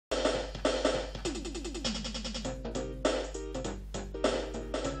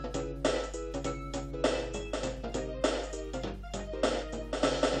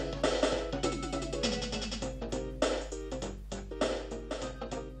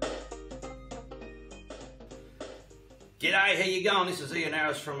G'day, how you going? This is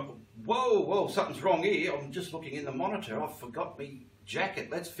Ianapolis from... Whoa, something's wrong here. I'm just looking in the monitor. I forgot me jacket.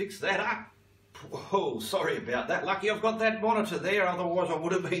 Let's fix that up. Whoa, sorry about that. Lucky I've got that monitor there, otherwise I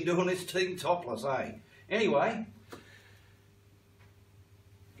would have been doing this team topless, eh? Anyway,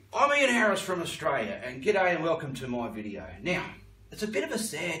 I'm Ianapolis from Australia, and g'day and welcome to my video. Now, it's a bit of a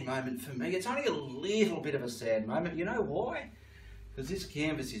sad moment for me. It's only a little bit of a sad moment. You know why? Because this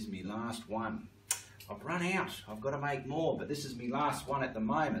canvas is my last one. I've run out. I've got to make more, but this is my last one at the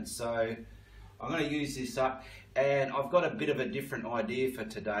moment, so I'm going to use this up, and I've got a bit of a different idea for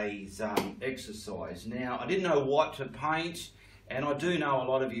today's exercise. Now, I didn't know what to paint, and I do know a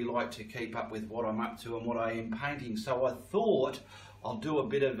lot of you like to keep up with what I'm up to and what I am painting, so I thought I'll do a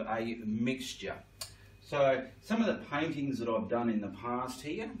bit of a mixture. So, some of the paintings that I've done in the past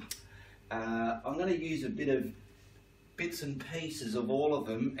here, I'm going to use a bit of bits and pieces of all of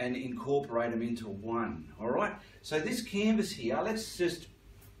them and incorporate them into one. Alright, so this canvas here, let's just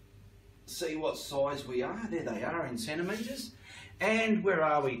see what size we are. There they are in centimetres. And where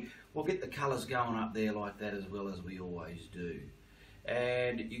are we? We'll get the colours going up there like that as well as we always do.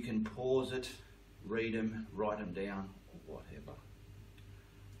 And you can pause it, read them, write them down, or whatever.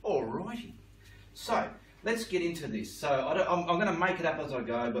 Alrighty, so let's get into this. So I'm going to make it up as I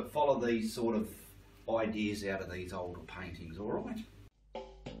go, but follow these sort of ideas out of these older paintings, alright?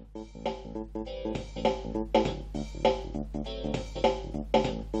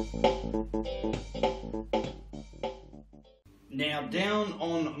 Now down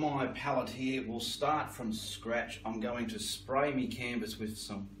on my palette here, we'll start from scratch. I'm going to spray my canvas with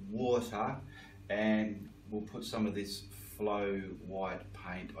some water and we'll put some of this flow white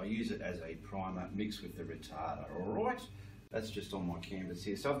paint. I use it as a primer mixed with the retarder, alright? That's just on my canvas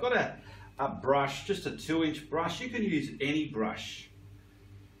here. So I've got a brush, just a 2-inch brush. You can use any brush.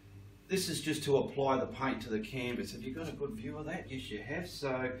 This is just to apply the paint to the canvas. Have you got a good view of that? Yes, you have.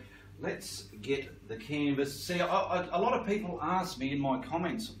 So let's get the canvas. See, a lot of people ask me in my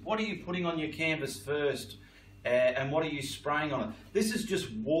comments, what are you putting on your canvas first and what are you spraying on it? This is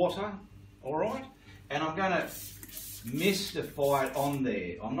just water, all right? And I'm going to mystify it on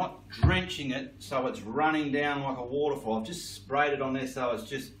there. I'm not drenching it so it's running down like a waterfall. I've just sprayed it on there so it's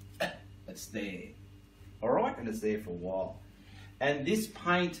just, it's there. Alright, and it's there for a while. And this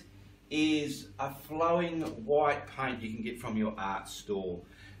paint is a flowing white paint you can get from your art store.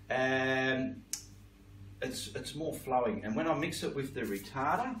 And it's more flowing. And when I mix it with the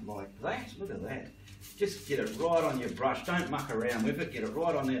retarder, like that, look at that. Just get it right on your brush. Don't muck around with it. Get it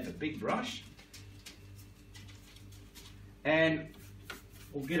right on there with a big brush. And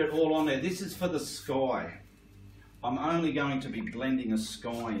we'll get it all on there. This is for the sky. I'm only going to be blending a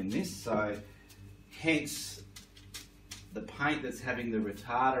sky in this, so hence the paint that's having the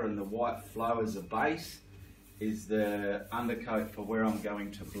retarder and the white flow as a base is the undercoat for where I'm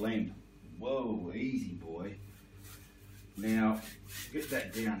going to blend. Whoa, easy boy. Now, get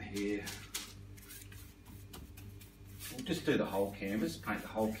that down here. We'll just do the whole canvas, paint the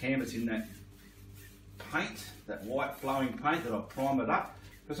whole canvas in that paint, that white flowing paint that I've primed it up,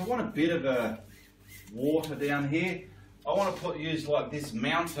 because I want a bit of a water down here. I want to use like this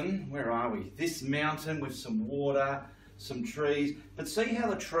mountain. Where are we? This mountain with some water, some trees. But see how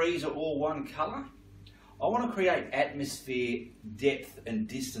the trees are all one colour? I want to create atmosphere, depth and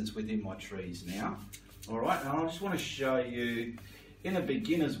distance within my trees now. Alright, and I just want to show you in a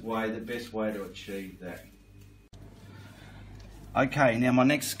beginner's way the best way to achieve that. Okay, now my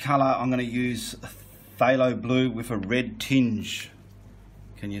next colour I'm going to use phthalo blue with a red tinge.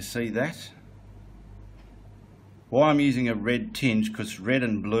 Can you see that? Why I'm using a red tinge, because red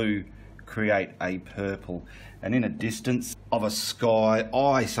and blue create a purple, and in a distance of a sky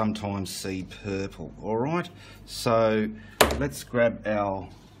I sometimes see purple. Alright, so let's grab our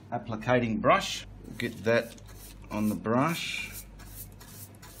applicating brush, get that on the brush.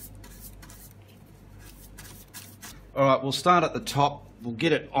 Alright, we'll start at the top, we'll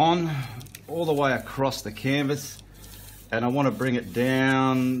get it on all the way across the canvas, and I want to bring it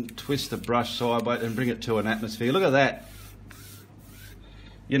down, twist the brush sideways and bring it to an atmosphere. Look at that.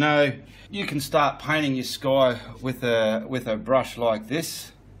 You know, you can start painting your sky with a brush like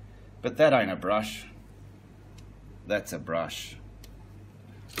this, but that ain't a brush, that's a brush.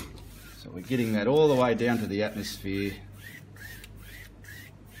 So we're getting that all the way down to the atmosphere,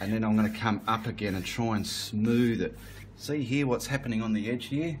 and then I'm going to come up again and try and smooth it. See here what's happening on the edge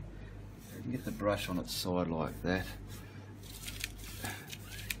here? Get the brush on its side like that.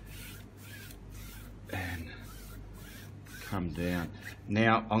 And come down.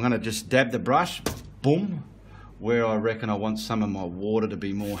 Now I'm going to just dab the brush, boom, where I reckon I want some of my water to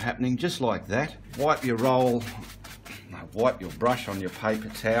be more happening, just like that. Wipe your roll. No, wipe your brush on your paper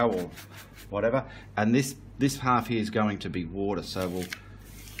towel or whatever, and this half here is going to be water, so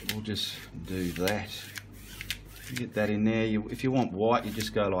we'll just do that. Get that in there. If you want white, you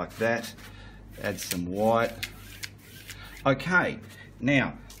just go like that, add some white. Okay,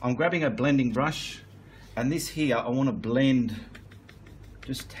 now I'm grabbing a blending brush, and this here I want to blend,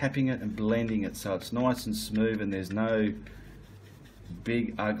 just tapping it and blending it so it's nice and smooth and there's no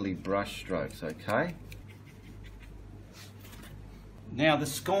big ugly brush strokes. Okay, now the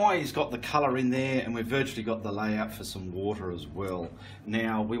sky has got the colour in there, and we've virtually got the layout for some water as well.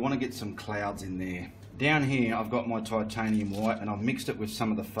 Now we want to get some clouds in there. Down here I've got my titanium white, and I've mixed it with some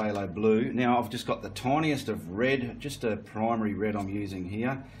of the phthalo blue. Now I've just got the tiniest of red, just a primary red I'm using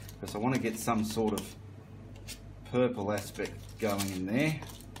here, because I want to get some sort of purple aspect going in there.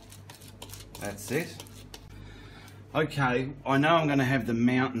 That's it. Okay, I know I'm going to have the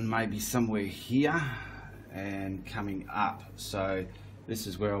mountain maybe somewhere here and coming up, so this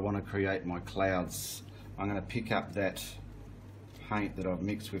is where I want to create my clouds. I'm going to pick up that paint that I've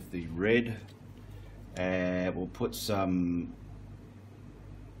mixed with the red, and we'll put some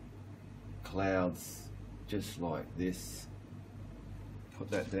clouds just like this. Put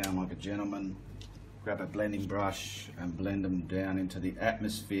that down like a gentleman, grab a blending brush and blend them down into the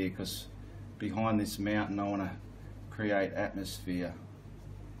atmosphere, because behind this mountain I want to create atmosphere.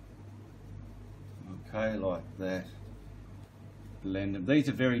 Okay, like that. Blend them. These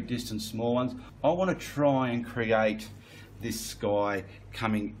are very distant small ones. I want to try and create this sky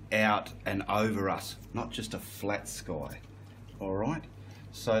coming out and over us, not just a flat sky. Alright,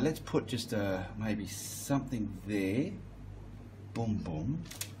 so let's put just maybe something there. Boom boom.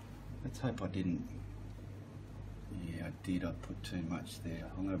 Let's hope I didn't. Yeah, I did. I put too much there.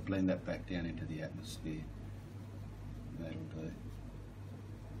 I'm going to blend that back down into the atmosphere. That'll do.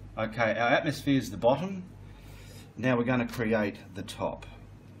 Okay, our atmosphere is the bottom. Now we're going to create the top.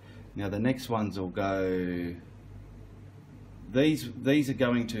 Now the next ones will go. These are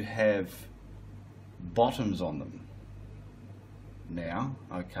going to have bottoms on them. Now,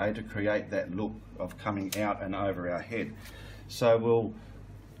 okay, to create that look of coming out and over our head. So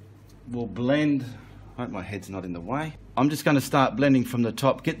we'll blend. I hope my head's not in the way. I'm just going to start blending from the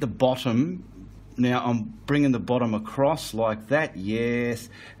top. Get the bottom. Now I'm bringing the bottom across like that, yes.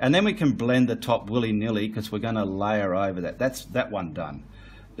 And then we can blend the top willy-nilly, because we're going to layer over that. That's that one done.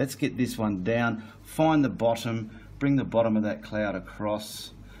 Let's get this one down. Find the bottom. Bring the bottom of that cloud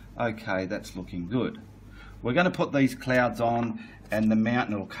across. Okay, that's looking good. We're going to put these clouds on, and the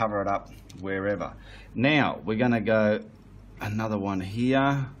mountain will cover it up wherever. Now we're going to go another one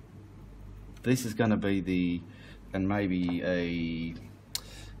here. This is going to be the, and maybe a,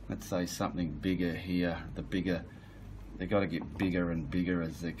 let's say something bigger here. The bigger, they've got to get bigger and bigger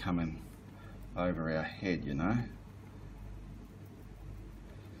as they're coming over our head, you know.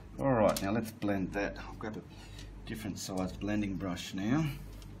 Alright, now let's blend that. I'll grab a different size blending brush now.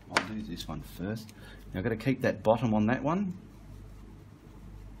 I'll do this one first. Now I've got to keep that bottom on that one,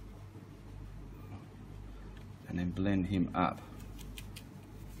 and then blend him up.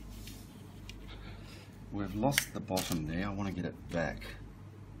 We've lost the bottom there. I want to get it back.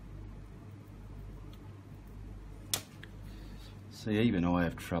 See, even I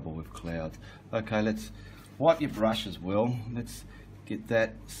have trouble with clouds. Okay, let's wipe your brush as well. Let's get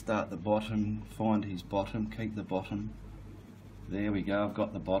that, start the bottom, find his bottom, keep the bottom. There we go, I've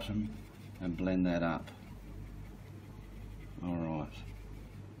got the bottom, and blend that up. Alright.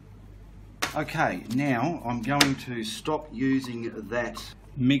 Okay, now I'm going to stop using that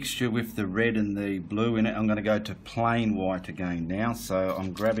mixture with the red and the blue in it. I'm going to go to plain white again now, so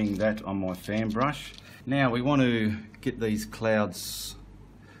I'm grabbing that on my fan brush. Now we want to get these clouds,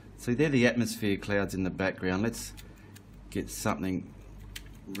 see they're the atmosphere clouds in the background. Let's get something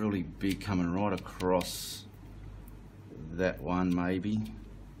really big coming right across that one maybe.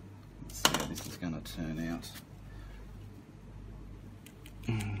 Let's see how this is going to turn out.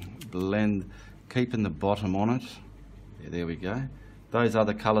 Blend, keeping the bottom on it. Yeah, there we go. Those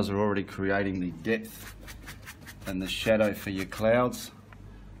other colours are already creating the depth and the shadow for your clouds.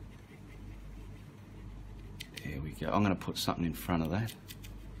 There we go. I'm going to put something in front of that.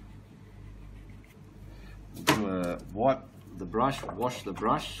 Wipe the brush, wash the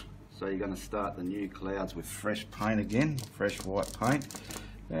brush. So you're going to start the new clouds with fresh paint again, fresh white paint.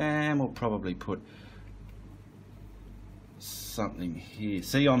 And we'll probably put something here.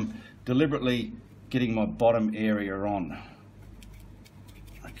 See, I'm deliberately getting my bottom area on.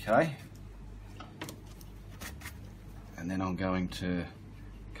 Okay. And then I'm going to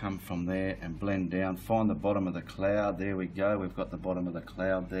come from there and blend down, find the bottom of the cloud. There we go, we've got the bottom of the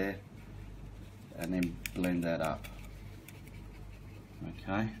cloud there. And then blend that up.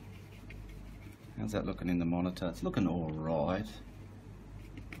 Okay. How's that looking in the monitor? It's looking all right.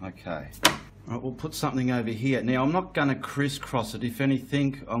 Okay. All right, we'll put something over here. Now, I'm not going to crisscross it. If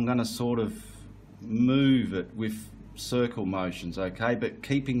anything, I'm going to sort of move it with circle motions, okay? But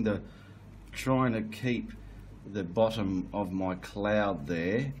trying to keep the bottom of my cloud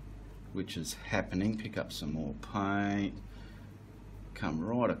there, which is happening. Pick up some more paint. Come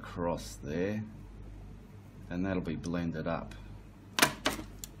right across there. And that'll be blended up.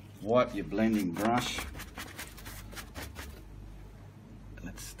 Wipe your blending brush.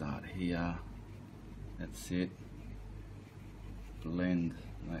 Let's start here. That's it. Blend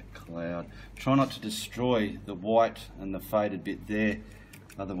that cloud. Try not to destroy the white and the faded bit there,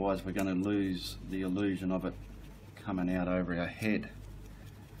 otherwise we're going to lose the illusion of it coming out over our head.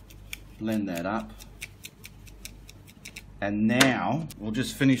 Blend that up. And now we'll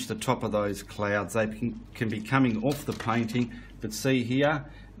just finish the top of those clouds. They can be coming off the painting, but see here,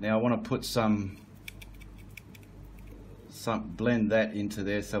 now I want to put some blend that into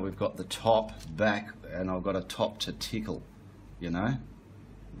there so we've got the top, back, and I've got a top to tickle, you know.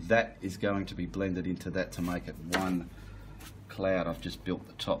 That is going to be blended into that to make it one cloud. I've just built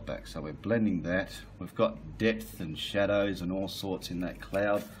the top back, so we're blending that. We've got depth and shadows and all sorts in that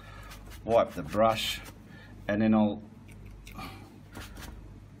cloud. Wipe the brush, and then I'll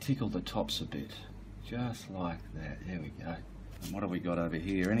tickle the tops a bit, just like that. There we go. And what have we got over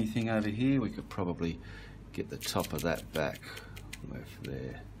here? Anything over here? We could probably get the top of that back. Left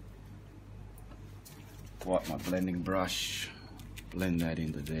there. Wipe my blending brush, blend that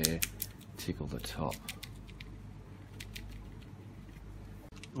into there, tickle the top.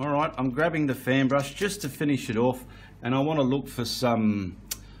 Alright, I'm grabbing the fan brush just to finish it off, and I want to look for some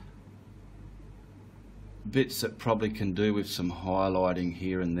bits that probably can do with some highlighting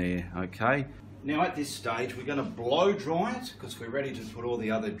here and there, okay? Now at this stage we're going to blow dry it because we're ready to put all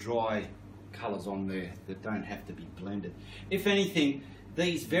the other dry colours on there that don't have to be blended. If anything,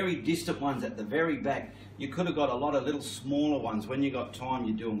 these very distant ones at the very back, you could have got a lot of little smaller ones. When you got time,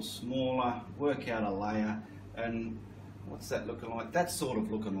 you do them smaller, work out a layer, and what's that looking like? That's sort of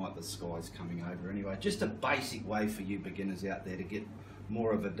looking like the sky's coming over anyway. Just a basic way for you beginners out there to get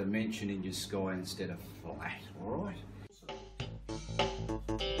more of a dimension in your sky instead of flat, alright?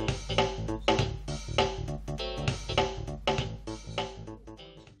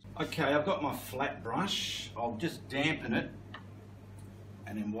 Okay, I've got my flat brush. I'll just dampen it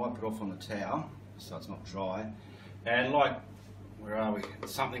and then wipe it off on the towel so it's not dry. And like, where are we?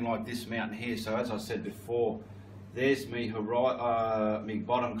 Something like this mountain here. So as I said before, there's me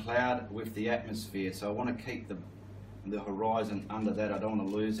bottom cloud with the atmosphere. So I want to keep the horizon under that. I don't want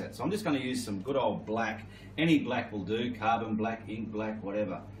to lose that. So I'm just going to use some good old black. Any black will do, carbon black, ink black,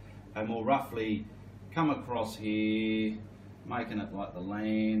 whatever. And we'll roughly come across here, making it like the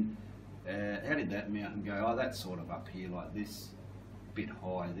land. How did that mountain go? Oh, that's sort of up here like this, bit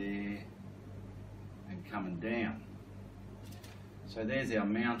high there, and coming down. So there's our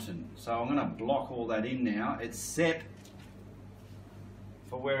mountain. So I'm going to block all that in now. It's set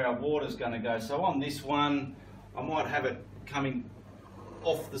for where our water's going to go. So on this one, I might have it coming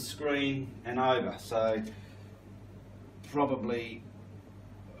off the screen and over. So probably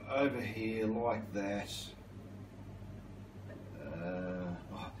over here like that.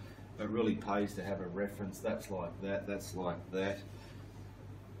 It really pays to have a reference. That's like that, that's like that.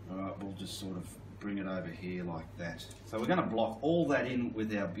 Alright, we'll just sort of bring it over here like that. So we're going to block all that in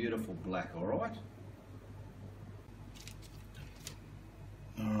with our beautiful black, alright?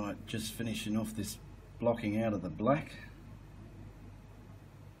 Alright, just finishing off this blocking out of the black.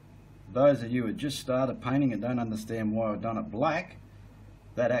 Those of you who just started painting and don't understand why I've done it black,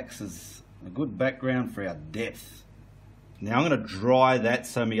 that acts as a good background for our depth. Now I'm going to dry that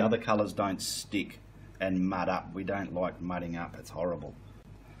so my other colours don't stick and mud up. We don't like mudding up, it's horrible.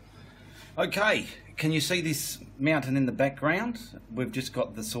 Okay, can you see this mountain in the background? We've just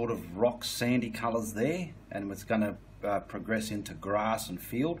got the sort of rock sandy colours there, and it's going to progress into grass and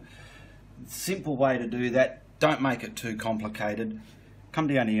field. Simple way to do that, don't make it too complicated. Come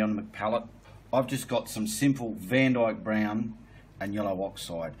down here on the palette. I've just got some simple Van Dyke brown and yellow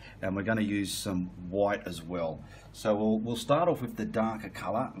oxide, and we're going to use some white as well. So we'll start off with the darker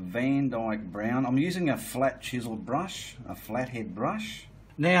colour, Van Dyke brown. I'm using a flat chiseled brush, a flathead brush.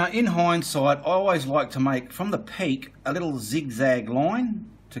 Now in hindsight, I always like to make from the peak a little zigzag line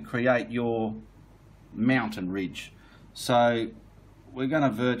to create your mountain ridge. So we're going to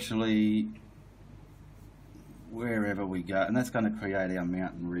virtually wherever we go, and that's going to create our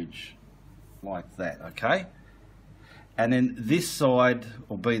mountain ridge like that, okay? And then this side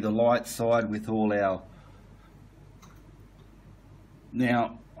will be the light side with all our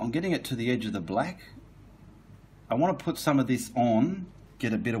Now I'm getting it to the edge of the black. I want to put some of this on,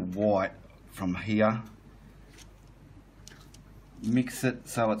 get a bit of white from here, mix it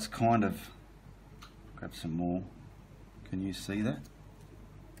so it's kind of, grab some more, can you see that?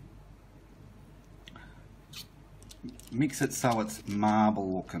 Mix it so it's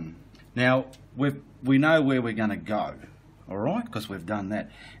marble looking. Now we know where we're going to go, alright, because we've done that.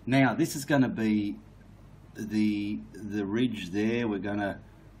 Now this is going to be the ridge there. We're going to,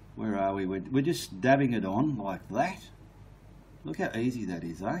 where are we? We're just dabbing it on like that. Look how easy that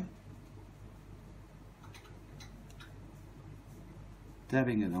is, eh?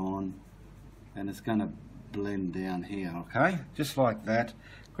 Dabbing it on, and it's going to blend down here, okay? Just like that.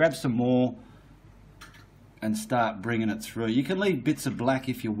 Grab some more and start bringing it through. You can leave bits of black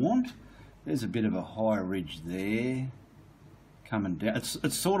if you want. There's a bit of a high ridge there coming down.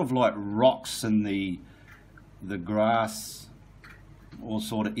 It's sort of like rocks and the grass all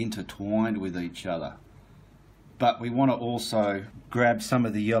sort of intertwined with each other. But we want to also grab some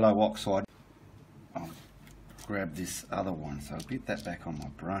of the yellow oxide. I'll grab this other one, so I'll get that back on my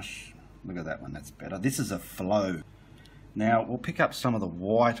brush. Look at that one, that's better. This is a flow. Now we'll pick up some of the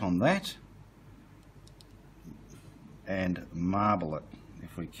white on that and marble it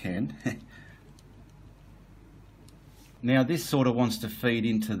if we can. Now this sort of wants to feed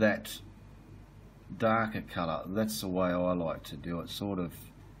into that darker colour. That's the way I like to do it. Sort of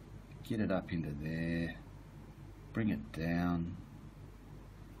get it up into there, bring it down,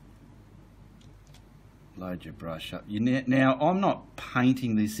 load your brush up. Now I'm not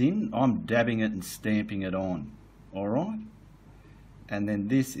painting this in, I'm dabbing it and stamping it on, alright? And then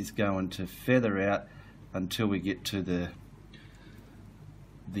this is going to feather out until we get to the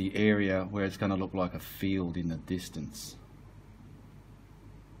area where it's going to look like a field in the distance.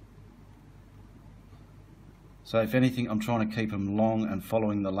 So if anything, I'm trying to keep them long and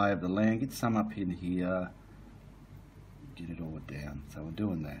following the lay of the land. Get some up in here, get it all down. So we're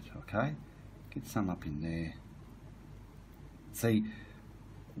doing that, okay? Get some up in there. See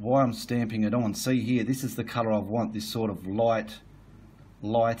why I'm stamping it on. See here, this is the colour I want, this sort of lighter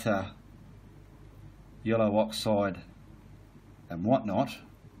yellow oxide and whatnot.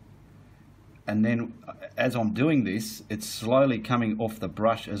 And then as I'm doing this, it's slowly coming off the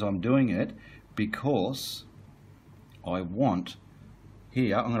brush as I'm doing it, because I want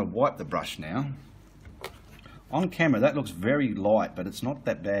here, I'm going to wipe the brush now. On camera that looks very light, but it's not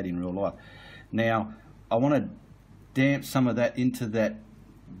that bad in real life. Now I want to damp some of that into that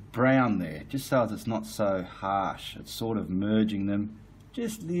brown there, just so it's not so harsh. It's sort of merging them,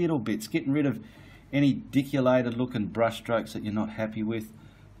 just little bits, getting rid of any diculated looking brush strokes that you're not happy with,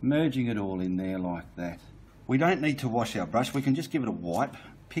 merging it all in there like that. We don't need to wash our brush, we can just give it a wipe,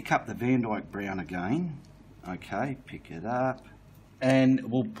 pick up the Van Dyke brown again, okay, pick it up,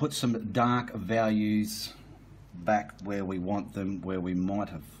 and we'll put some dark values back where we want them, where we might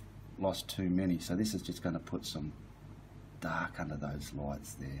have lost too many. So this is just going to put some dark under those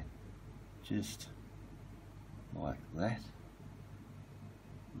lights there, just like that.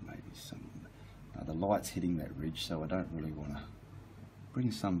 Maybe some, now the light's hitting that ridge, so I don't really want to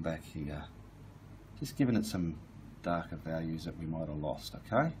bring some back here, just giving it some darker values that we might have lost.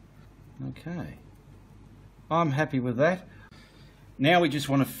 Okay, I'm happy with that. Now we just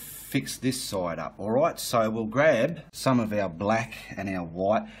want to fix this side up. Alright, so we'll grab some of our black and our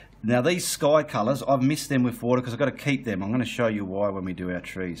white. Now these sky colours, I've mixed them with water because I've got to keep them. I'm going to show you why when we do our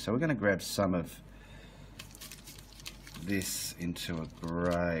trees. So we're going to grab some of this into a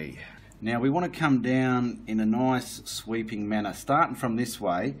grey. Now we want to come down in a nice sweeping manner, starting from this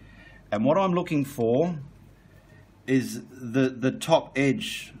way. And what I'm looking for is the top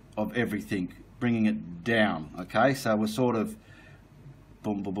edge of everything, bringing it down. Okay, so we're sort of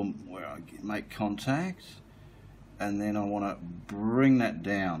boom, boom, boom, where I make contact, and then I want to bring that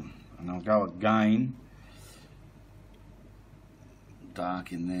down, and I'll go again,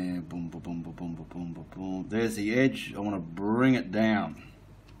 dark in there, boom, boom, boom, boom, boom, boom, boom, boom. There's the edge. I want to bring it down,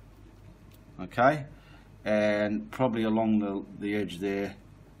 okay, and probably along the edge there.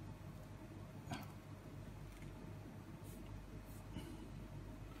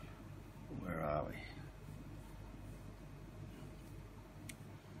 Where are we?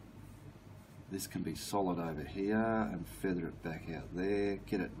 This can be solid over here and feather it back out there,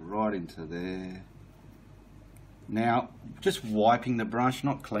 get it right into there. Now, just wiping the brush,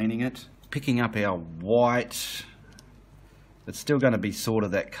 not cleaning it. Picking up our white. It's still going to be sort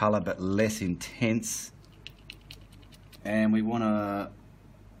of that colour but less intense. And we want to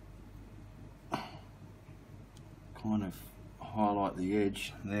kind of highlight the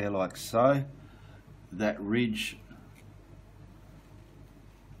edge there like so. That ridge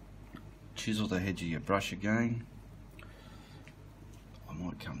chisel the edge of your brush again. I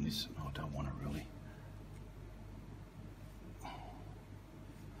might come this, oh, I don't want to really.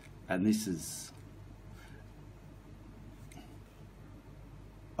 And this is,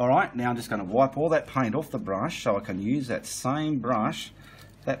 alright, now I'm just going to wipe all that paint off the brush so I can use that same brush.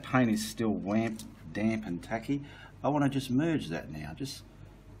 That paint is still damp and tacky. I want to just merge that now, just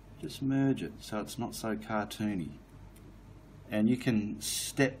merge it so it's not so cartoony. And you can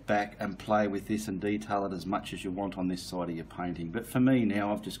step back and play with this and detail it as much as you want on this side of your painting. But for me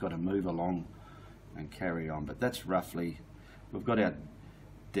now, I've just got to move along and carry on. But that's roughly, we've got our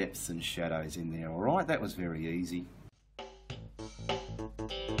depths and shadows in there. Alright, that was very easy.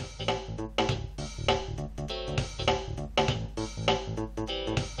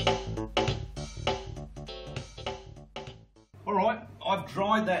 Alright, I've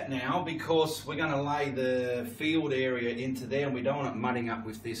dried that now because we're going to lay the field area into there and we don't want it mudding up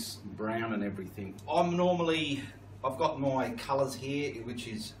with this brown and everything. I've got my colours here, which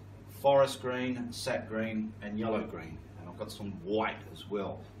is forest green, sap green and yellow green. And I've got some white as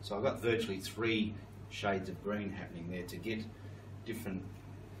well. So I've got virtually 3 shades of green happening there to get different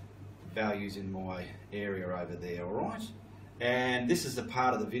values in my area over there, alright? And this is the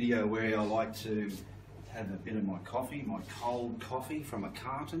part of the video where I like to have a bit of my coffee, my cold coffee from a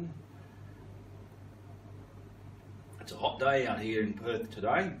carton. It's a hot day out here in Perth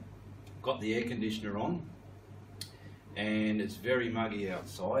today. Got the air conditioner on and it's very muggy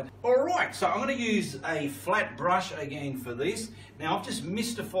outside. Alright, so I'm going to use a flat brush again for this. Now I've just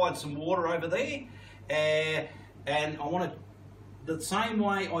mystified some water over there and I want to, the same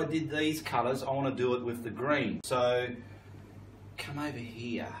way I did these colours, I want to do it with the green. So come over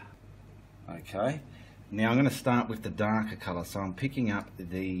here. Okay. Now I'm going to start with the darker colour, so I'm picking up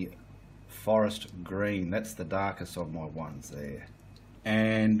the forest green. That's the darkest of my ones there.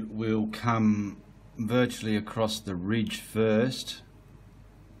 And we'll come virtually across the ridge first,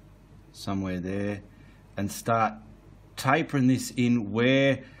 somewhere there, and start tapering this in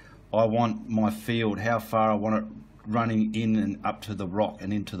where I want my field, how far I want it running in and up to the rock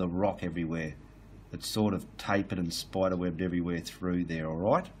and into the rock everywhere. It's sort of tapered and spiderwebbed everywhere through there,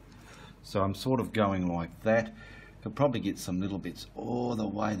 alright? So I'm sort of going like that. Could probably get some little bits all the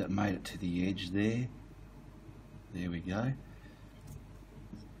way that made it to the edge there. There we go.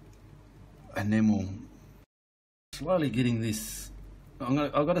 And then we'll slowly getting this.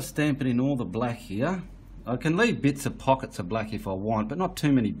 I've got to stamp it in all the black here. I can leave bits of pockets of black if I want, but not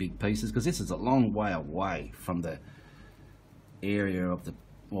too many big pieces because this is a long way away from the area of the,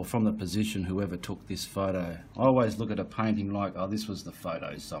 or from the position whoever took this photo. I always look at a painting like, oh, this was the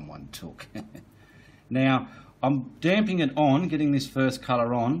photo someone took. Now, I'm damping it on, getting this first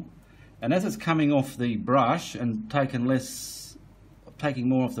colour on, and as it's coming off the brush and taking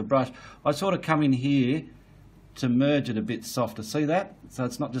more off the brush, I sort of come in here to merge it a bit softer. See that? So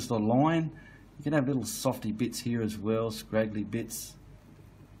it's not just a line. You can have little softy bits here as well, scraggly bits.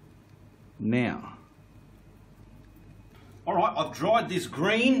 Now, alright, I've dried this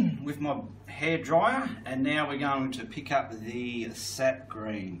green with my hairdryer and now we're going to pick up the sap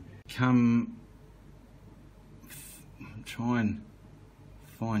green. Try and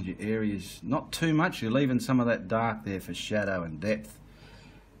find your areas, not too much, you're leaving some of that dark there for shadow and depth.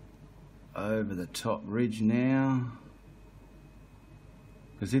 Over the top ridge now,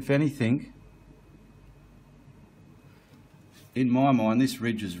 because if anything, in my mind this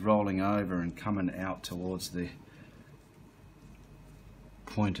ridge is rolling over and coming out towards the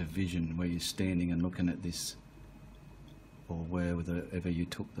point of vision where you're standing and looking at this, or wherever you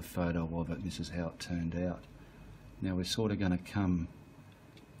took the photo of it. This is how it turned out. Now we're sort of going to come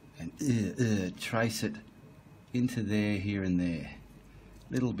and trace it into there, here and there,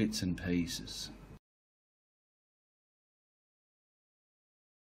 little bits and pieces.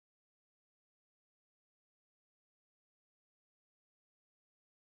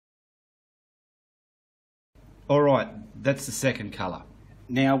 Alright, that's the second colour.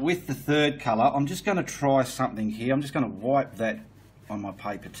 Now with the third colour, I'm just going to try something here. I'm just going to wipe that on my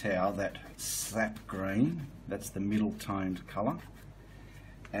paper towel, that sap green. That's the middle toned colour.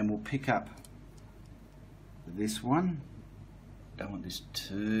 And we'll pick up this one. Don't want this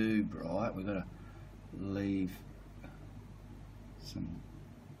too bright. We've got to leave some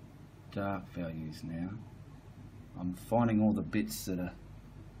dark values now. I'm finding all the bits that are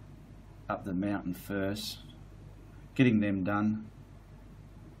up the mountain first, getting them done.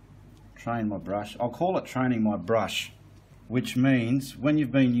 Train my brush. I'll call it training my brush, which means when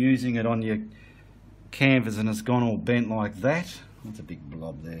you've been using it on your canvas and it's gone all bent like that, that's a big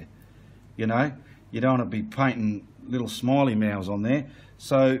blob there, you know, you don't want to be painting little smiley mouths on there.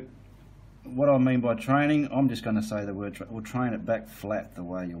 So what I mean by training, I'm just going to say the word, we'll train it back flat the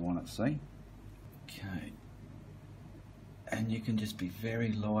way you want it, see? Okay. And you can just be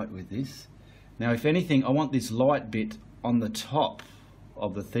very light with this. Now if anything, I want this light bit on the top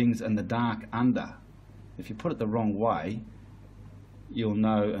of the things and the dark under. If you put it the wrong way, you'll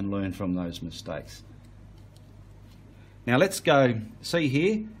know and learn from those mistakes. Now let's go, see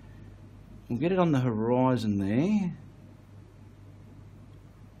here, we'll get it on the horizon there.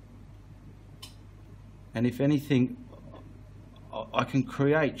 And if anything, I can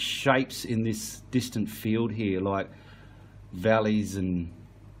create shapes in this distant field here, like valleys and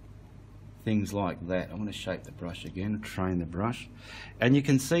things like that. I'm going to shape the brush again, train the brush. And you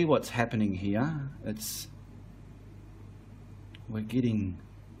can see what's happening here. We're getting,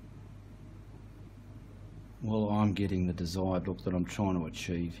 well, I'm getting the desired look that I'm trying to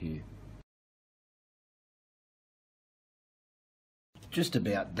achieve here. Just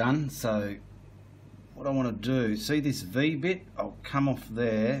about done, so what I want to do, see this V bit? I'll come off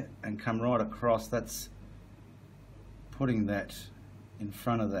there and come right across. That's putting that in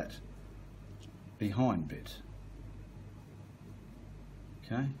front of that behind bit.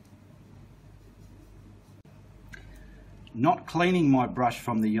 Okay. Not cleaning my brush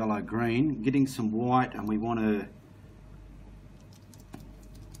from the yellow green, getting some white, and we want to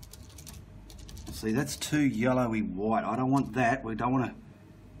see that's too yellowy white. I don't want that. We don't want to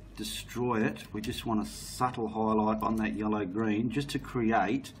destroy it. We just want a subtle highlight on that yellow green just to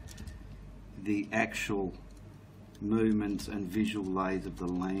create the actual movements and visual lays of the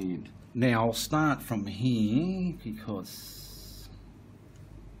land. Now I'll start from here because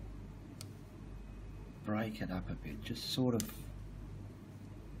break it up a bit, just sort of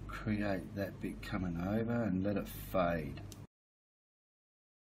create that bit coming over and let it fade.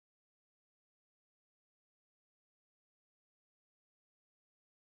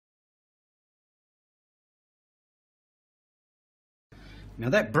 Now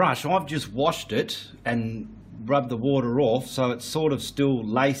that brush, I've just washed it and rubbed the water off, so it's sort of still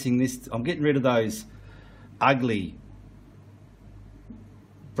lacing this. I'm getting rid of those ugly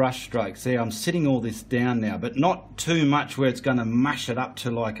brush strokes there. I'm sitting all this down now, but not too much where it's going to mash it up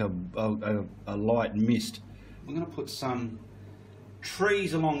to like a light mist. I'm going to put some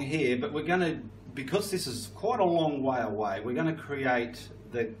trees along here, but we're going to, because this is quite a long way away, we're going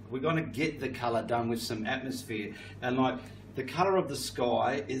to get the colour done with some atmosphere. And like the colour of the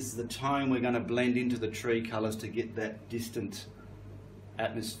sky is the tone we're going to blend into the tree colours to get that distant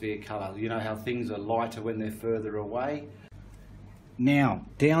atmosphere colour. You know how things are lighter when they're further away? Now,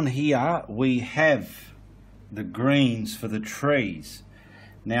 down here we have the greens for the trees.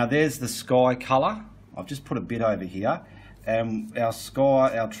 Now there's the sky colour. I've just put a bit over here, and our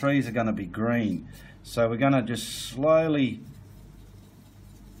trees are going to be green. So we're going to just slowly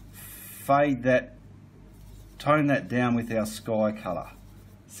fade that, tone that down with our sky colour.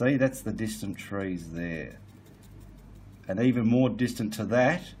 See, that's the distant trees there. And even more distant to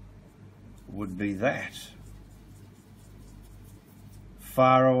that would be that.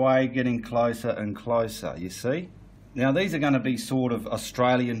 Far away, getting closer and closer, you see? Now these are going to be sort of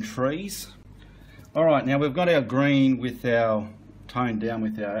Australian trees. Alright, now we've got our green with our toned down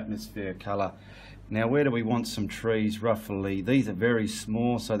with our atmosphere colour. Now where do we want some trees roughly? These are very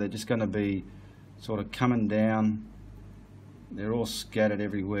small, so they're just going to be sort of coming down. They're all scattered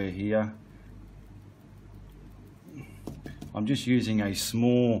everywhere here. I'm just using a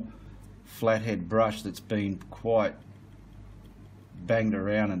small flathead brush that's been quite banged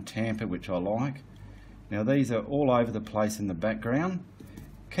around and tampered, which I like. Now these are all over the place in the background.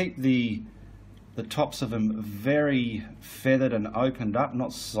 Keep the tops of them very feathered and opened up,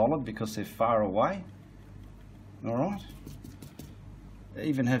 not solid because they're far away. Alright.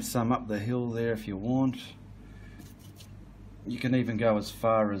 Even have some up the hill there if you want. You can even go as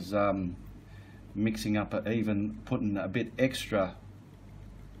far as mixing up, even putting a bit extra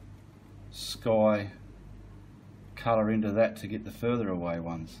sky colour into that to get the further away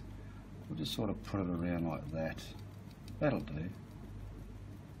ones. We'll just sort of put it around like that. That'll do.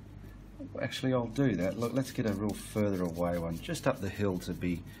 Actually, I'll do that. Look, let's get a real further away one, just up the hill to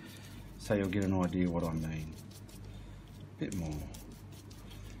be, so you'll get an idea what I mean. A bit more.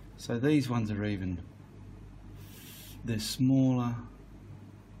 So these ones are even, they're smaller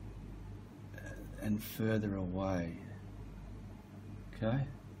and further away. Okay.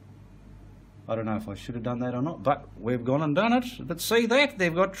 I don't know if I should have done that or not, but we've gone and done it. But see that?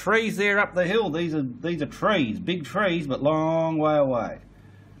 They've got trees there up the hill. These are trees, big trees, but long way away.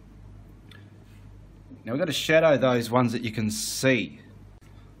 Now we've got to shadow those ones that you can see.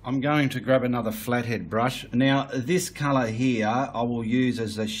 I'm going to grab another flathead brush. Now this colour here I will use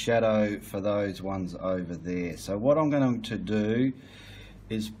as a shadow for those ones over there. So what I'm going to do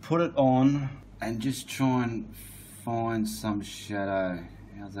is put it on and just try and find some shadow.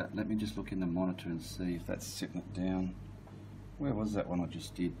 How's that? Let me just look in the monitor and see if that's sitting it down. Where was that one I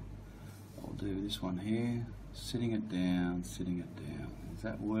just did? I'll do this one here, sitting it down, sitting it down. Is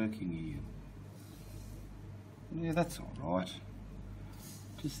that working here? Yeah, that's alright.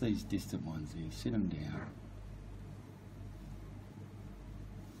 Just these distant ones here, sit them down.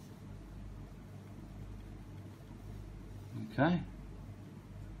 Okay.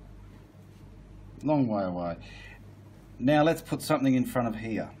 Long way away. Now let's put something in front of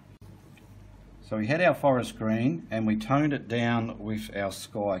here. So we had our forest green and we toned it down with our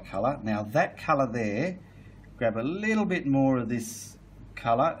sky colour. Now that colour there, grab a little bit more of this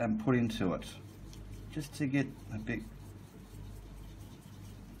colour and put into it. Just to get a bit.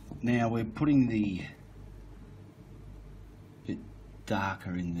 Now we're putting the bit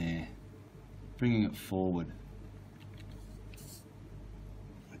darker in there, bringing it forward.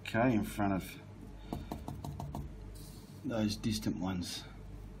 Okay, in front of those distant ones.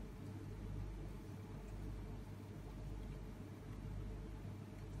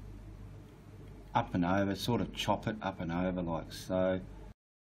 Up and over, sort of chop it up and over like so.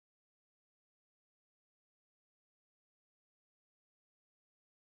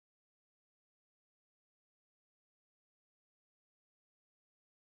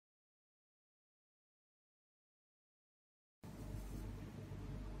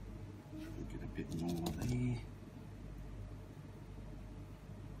 Get a bit more there.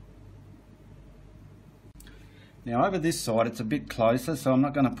 Now over this side it's a bit closer, so I'm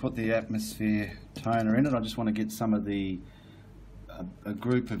not going to put the atmosphere toner in it. I just want to get some of the a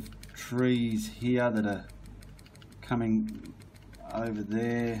group of trees here that are coming over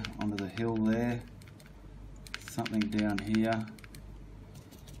there onto the hill there. Something down here.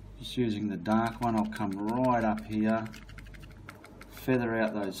 Just using the dark one, I'll come right up here, feather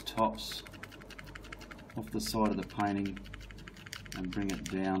out those tops off the side of the painting and bring it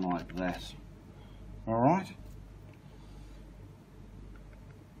down like that. Alright?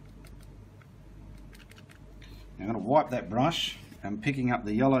 I'm going to wipe that brush. I'm picking up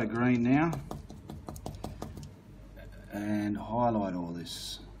the yellow green now and highlight all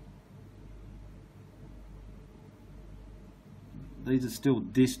this. These are still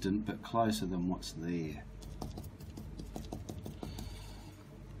distant but closer than what's there.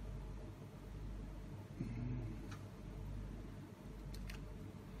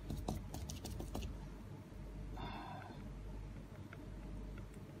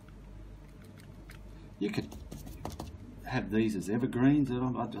 You could have these as evergreens.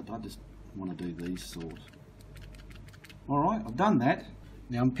 I just want to do these sort. Alright, I've done that.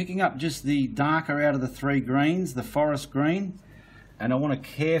 Now I'm picking up just the darker out of the three greens, the forest green, and I want to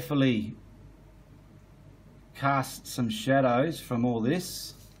carefully cast some shadows from all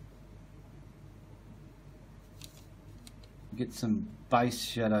this. Get some base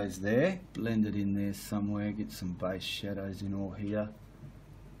shadows there, blend it in there somewhere, get some base shadows in all here,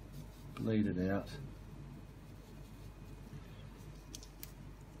 bleed it out.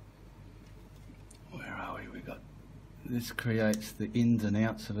 Where are we? We got this creates the ins and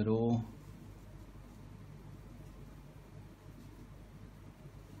outs of it all.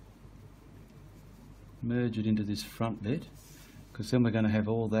 Merge it into this front bit, because then we're going to have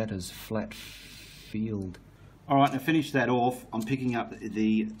all that as flat field. Alright, to finish that off, I'm picking up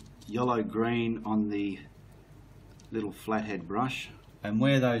the yellow green on the little flathead brush, and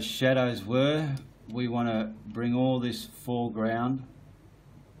where those shadows were, we want to bring all this foreground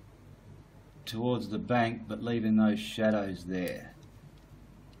towards the bank, but leaving those shadows there.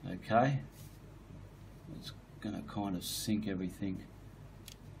 Okay, it's going to kind of sink everything.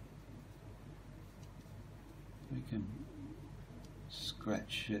 We can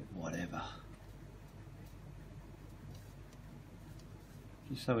scratch it, whatever,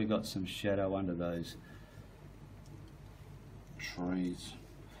 just so we got some shadow under those trees.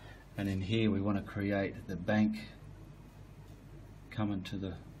 And in here we want to create the bank coming to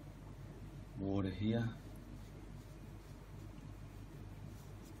the water here.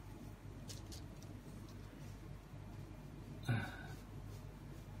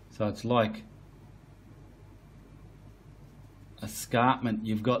 So it's like escarpment.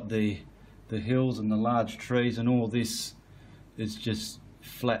 You've got the hills and the large trees, and all this is just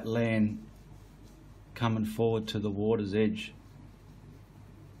flat land coming forward to the water's edge.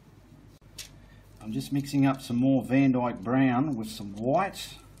 I'm just mixing up some more Van Dyke brown with some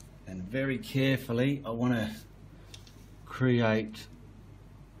white, and very carefully I want to create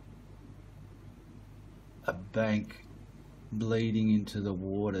a bank bleeding into the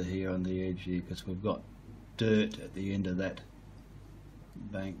water here on the edge here, because we've got dirt at the end of that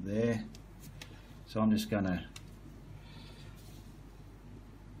bank there. So I'm just going to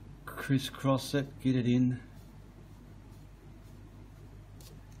crisscross it, get it in.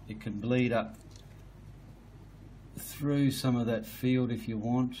 It can bleed up through some of that field if you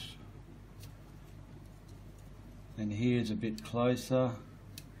want. And here's a bit closer.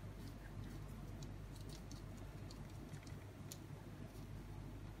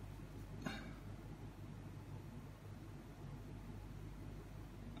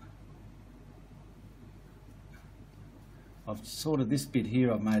 I've sort of, this bit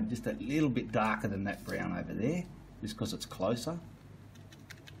here I've made just a little bit darker than that brown over there, just because it's closer.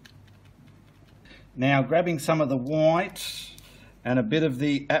 Now grabbing some of the white and a bit of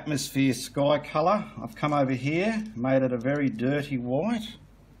the atmosphere sky colour, I've come over here, made it a very dirty white,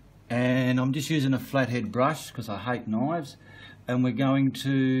 and I'm just using a flathead brush because I hate knives, and we're going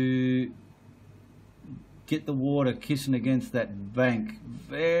to get the water kissing against that bank.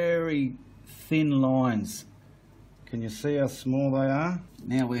 Very thin lines. Can you see how small they are?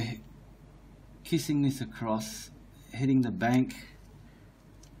 Now we're kissing this across, hitting the bank,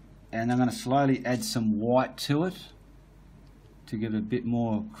 and I'm going to slowly add some white to it to give a bit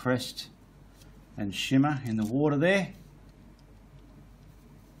more crest and shimmer in the water there.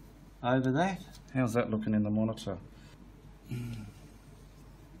 Over that. How's that looking in the monitor?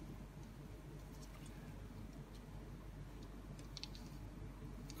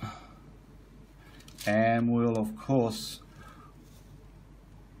 And we'll of course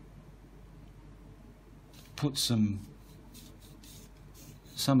put some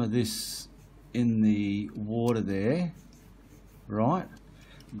of this in the water there, right?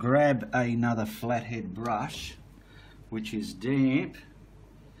 Grab another flathead brush which is damp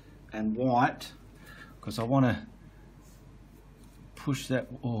and white, because I want to push that,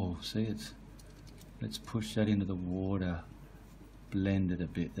 oh see, it's, let's push that into the water, blend it a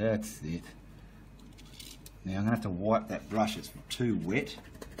bit, that's it. Now I'm going to have to wipe that brush, it's too wet.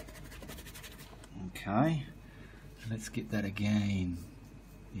 Okay, let's get that again.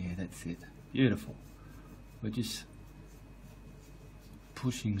 Yeah, that's it. Beautiful. We're just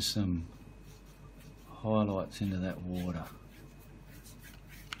pushing some highlights into that water.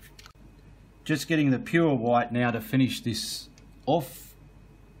 Just getting the pure white now to finish this off.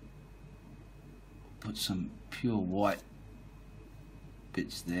 Put some pure white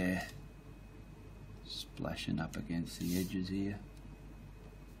bits there, splashing up against the edges here.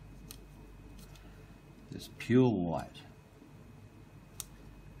 Just pure white,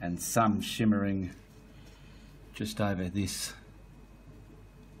 and some shimmering just over this,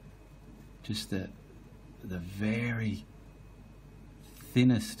 just the very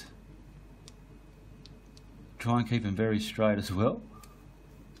thinnest. Try and keep them very straight as well,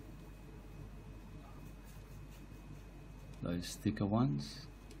 those thicker ones.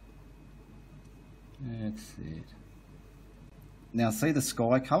 That's it. Now see the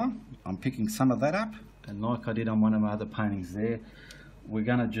sky colour? I'm picking some of that up, and like I did on one of my other paintings there, we're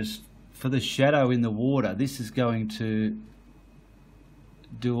going to just, for the shadow in the water, this is going to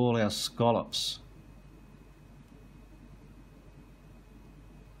do all our scallops.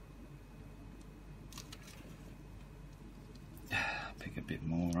 Pick a bit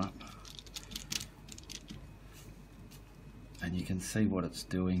more up, and you can see what it's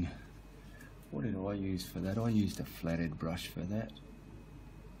doing. What did I use for that? I used a flathead brush for that.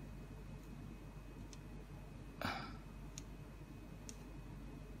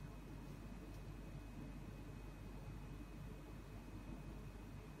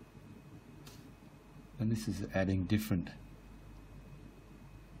 And this is adding different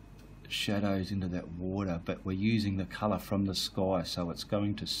shadows into that water, but we're using the colour from the sky, so it's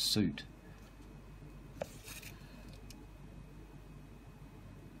going to suit.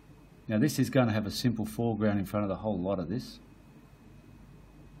 Now this is going to have a simple foreground in front of the whole lot of this.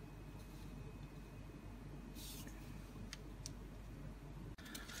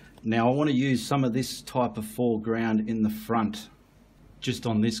 Now I want to use some of this type of foreground in the front, just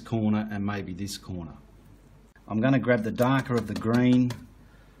on this corner and maybe this corner. I'm going to grab the darker of the green,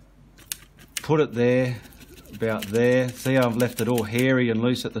 put it there, about there. See how I've left it all hairy and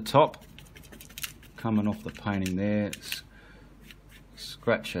loose at the top? Coming off the painting there.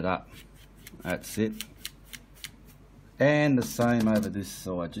 Scratch it up, that's it. And the same over this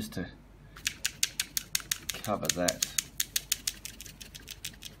side, just to cover that.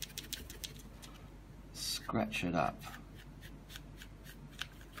 Scratch it up.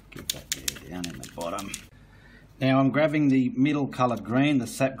 Get that there down in the bottom. Now I'm grabbing the middle coloured green, the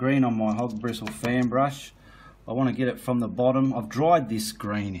sap green, on my hog bristle fan brush. I want to get it from the bottom. I've dried this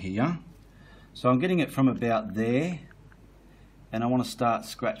green here, so I'm getting it from about there, and I want to start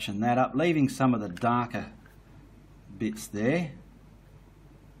scratching that up, leaving some of the darker bits there.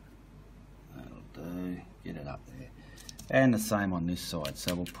 That'll do, get it up there. And the same on this side,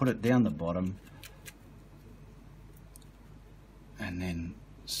 so we'll put it down the bottom and then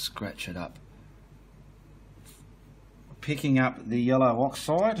scratch it up, picking up the yellow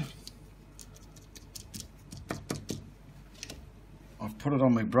oxide. I've put it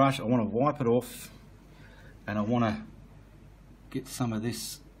on my brush. I want to wipe it off, and I want to get some of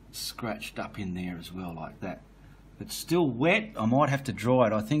this scratched up in there as well, like that. It's still wet. I might have to dry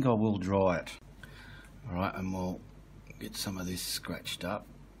it. I think I will dry it. Alright, and we'll get some of this scratched up,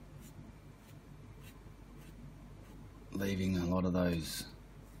 leaving a lot of those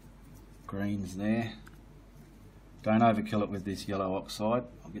greens there. Don't overkill it with this yellow oxide.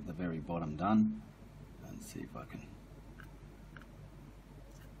 I'll get the very bottom done and see if I can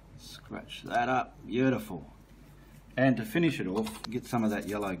scratch that up. Beautiful. And to finish it off, get some of that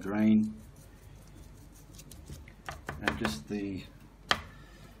yellow green and just the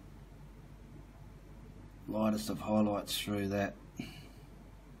lightest of highlights through that,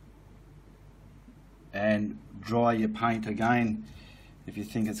 and dry your paint again if you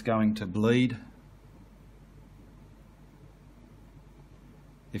think it's going to bleed.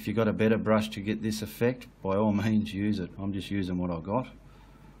 If you've got a better brush to get this effect, by all means use it. I'm just using what I got.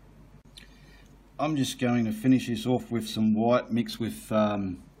 I'm just going to finish this off with some white mixed with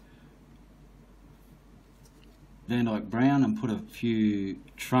Van Dyke brown, and put a few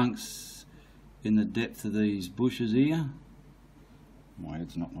trunks in the depth of these bushes here. My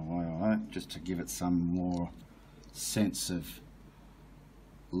head's not my way, alright, just to give it some more sense of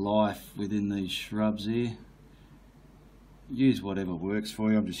life within these shrubs here. Use whatever works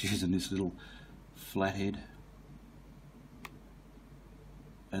for you. I'm just using this little flathead,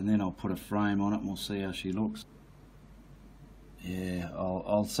 and then I'll put a frame on it and we'll see how she looks. Yeah,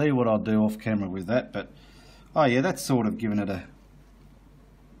 I'll see what I'll do off camera with that, but oh yeah, that's sort of giving it a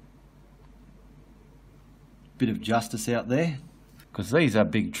bit of justice out there, because these are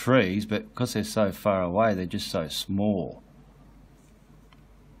big trees, but because they're so far away they're just so small.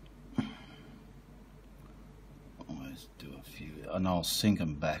 Always do a few, and I'll sink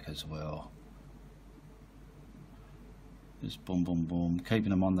them back as well. Just boom boom boom, keeping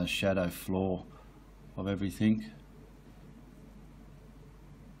them on the shadow floor of everything.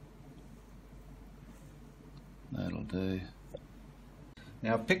 That'll do.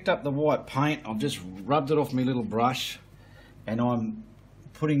 Now I've picked up the white paint, I've just rubbed it off my little brush, and I'm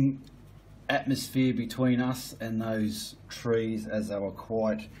putting atmosphere between us and those trees as they were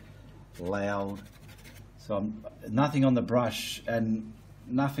quite loud. So I'm nothing on the brush and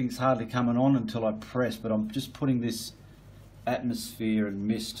nothing's hardly coming on until I press, but I'm just putting this atmosphere and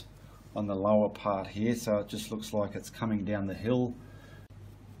mist on the lower part here, so it just looks like it's coming down the hill.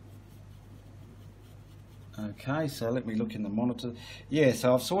 Okay, so let me look in the monitor. Yeah,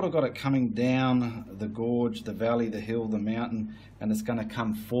 so I've sort of got it coming down the gorge, the valley, the hill, the mountain, and it's going to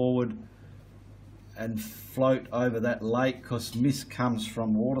come forward and float over that lake, because mist comes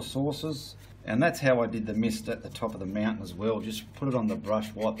from water sources. And that's how I did the mist at the top of the mountain as well. Just put it on the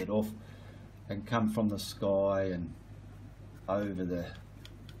brush, wipe it off, and come from the sky and over the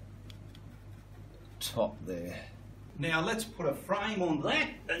top there. Now let's put a frame on that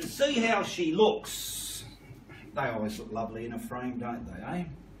and see how she looks. They always look lovely in a frame, don't they, eh?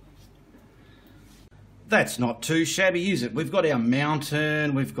 That's not too shabby, is it? We've got our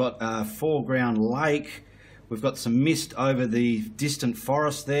mountain, we've got a foreground lake, we've got some mist over the distant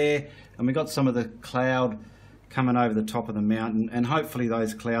forest there, and we've got some of the cloud coming over the top of the mountain, and hopefully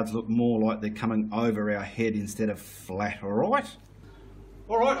those clouds look more like they're coming over our head instead of flat, alright?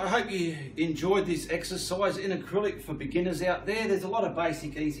 Alright, I hope you enjoyed this exercise in acrylic for beginners out there. There's a lot of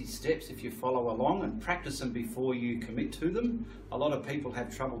basic easy steps if you follow along and practice them before you commit to them. A lot of people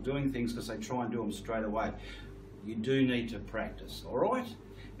have trouble doing things because they try and do them straight away. You do need to practice, alright?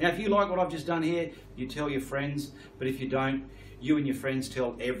 Now if you like what I've just done here, you tell your friends, but if you don't, you and your friends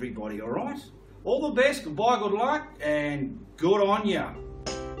tell everybody, alright? All the best, goodbye, good luck, and good on ya.